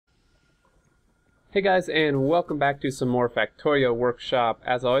Hey guys, and welcome back to some more Factorio Workshop.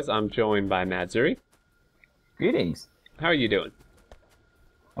 As always, I'm joined by Madzuri. Greetings. How are you doing?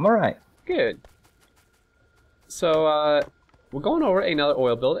 I'm alright. Good. So, we're going over another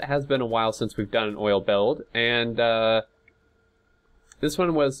oil build. It has been a while since we've done an oil build, and this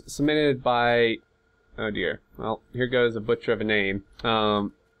one was submitted by, oh dear, well, here goes a butcher of a name,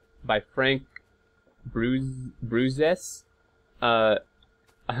 by Frank Bruzzese.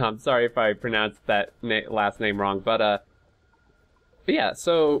 I'm sorry if I pronounced that last name wrong, but yeah,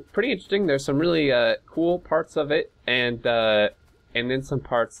 so pretty interesting. There's some really cool parts of it, and then some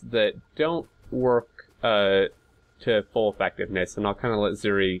parts that don't work to full effectiveness, and I'll kind of let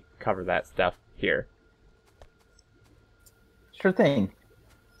Zuri cover that stuff here. Sure thing.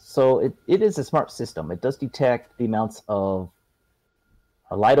 So it is a smart system. It does detect the amounts of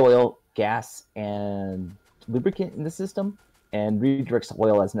light oil, gas, and lubricant in the system, and redirects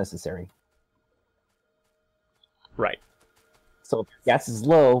oil as necessary. Right. So if gas is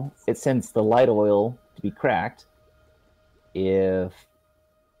low, it sends the light oil to be cracked. If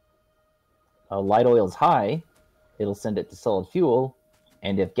light oil is high, it'll send it to solid fuel.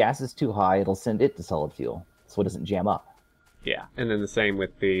 And if gas is too high, it'll send it to solid fuel, so it doesn't jam up. Yeah, and then the same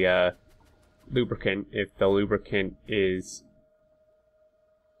with the lubricant. If the lubricant is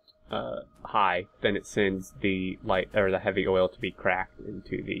high, then it sends the light or the heavy oil to be cracked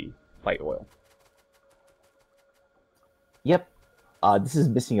into the light oil. Yep. This is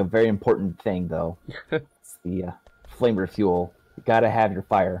missing a very important thing, though. It's the flamer fuel. You gotta have your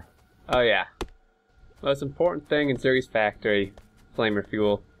fire. Oh yeah, most important thing in Zuri's factory, flamer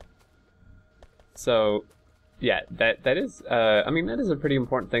fuel. So yeah, that is I mean, that is a pretty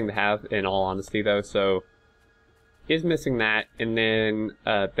important thing to have, in all honesty, though. So is missing that, and then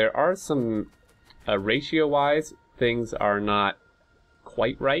there are some ratio-wise things are not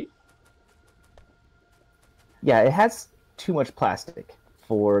quite right. Yeah, it has too much plastic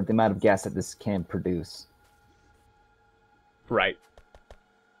for the amount of gas that this can produce. Right.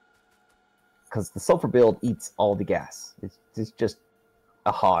 Because the sulfur build eats all the gas. It's just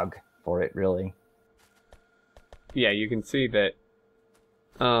a hog for it, really. Yeah, you can see that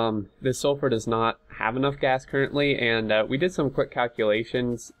the sulfur does not have enough gas currently, and we did some quick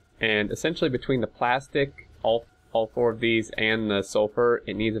calculations, and essentially between the plastic, all four of these, and the sulfur,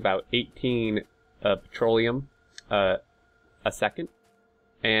 it needs about 18 petroleum a second.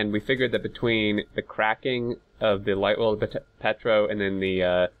 And we figured that between the cracking of the light oil petro and then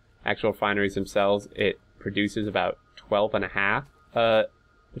the actual refineries themselves, it produces about 12.5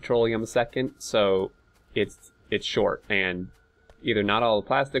 petroleum a second. So it's short, and either not all the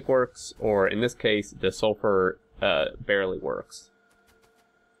plastic works, or in this case, the sulfur barely works.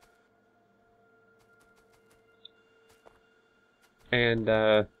 And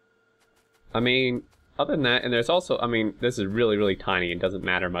I mean, other than that, and there's also, I mean, this is really, really tiny and doesn't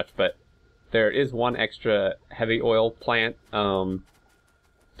matter much, but there is one extra heavy oil plant.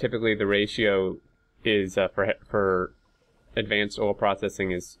 Typically the ratio is for advanced oil processing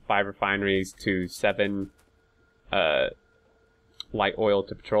is 5 refineries to 7 light oil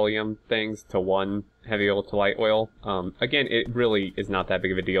to petroleum things to 1 heavy oil to light oil. Again, it really is not that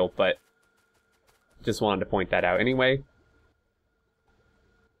big of a deal, but just wanted to point that out anyway.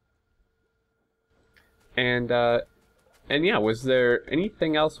 And yeah, was there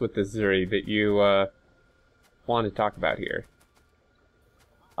anything else with this, Zuri, that you wanted to talk about here?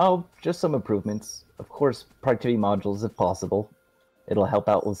 Oh, just some improvements. Of course, productivity modules if possible. It'll help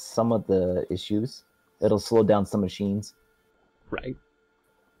out with some of the issues. It'll slow down some machines. Right.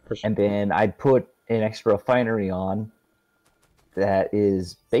 For sure. And then I'd put an extra refinery on that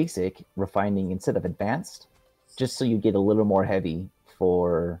is basic refining instead of advanced, just so you get a little more heavy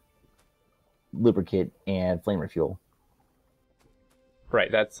for lubricant and flamer fuel.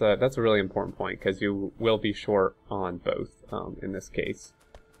 Right, that's a really important point, because you will be short on both in this case.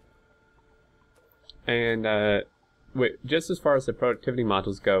 And just as far as the productivity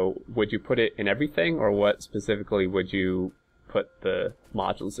modules go, would you put it in everything, or what specifically would you put the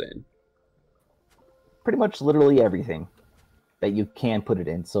modules in? Pretty much literally everything that you can put it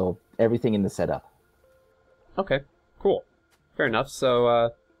in, so everything in the setup. Okay, cool. Fair enough.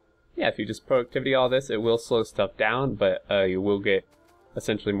 So yeah, if you just productivity all this, it will slow stuff down, but you will get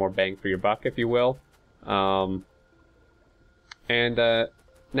essentially more bang for your buck, if you will. And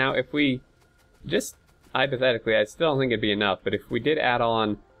now if we just hypothetically, I still don't think it'd be enough, but if we did add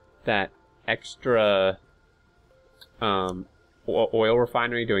on that extra oil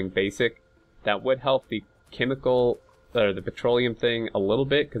refinery doing basic, that would help the chemical or the petroleum thing a little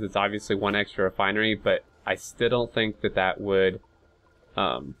bit, because it's obviously one extra refinery, but I still don't think that would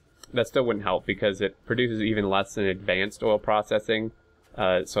that still wouldn't help because it produces even less than advanced oil processing.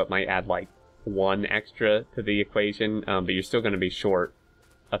 So it might add like 1 extra to the equation, but you're still going to be short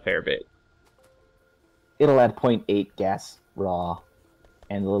a fair bit. It'll add 0.8 gas raw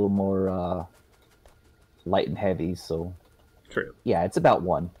and a little more light and heavy, so... True. Yeah, it's about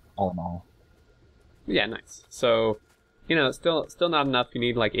 1, all in all. Yeah, nice. So, you know, still not enough. You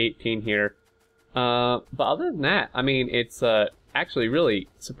need like 18 here. But other than that, I mean, it's actually really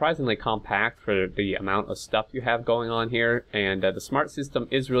surprisingly compact for the amount of stuff you have going on here. And the smart system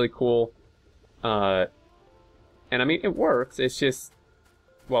is really cool. And I mean, it works. It's just,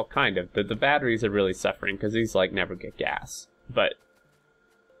 well, kind of. The batteries are really suffering because these like never get gas. But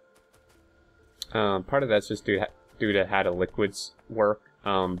part of that's just due to how the liquids work.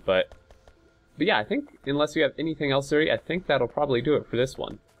 But yeah, I think unless you have anything else, Zuri, I think that'll probably do it for this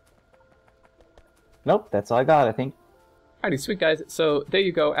one. Nope, that's all I got, I think. Alrighty, sweet guys. So there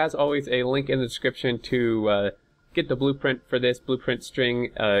you go. As always, a link in the description to get the blueprint for this blueprint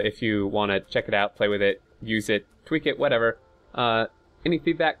string. If you want to check it out, play with it, use it, tweak it, whatever. Any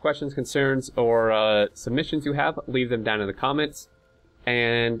feedback, questions, concerns, or submissions you have, leave them down in the comments.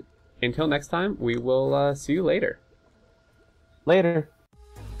 And until next time, we will see you later. Later.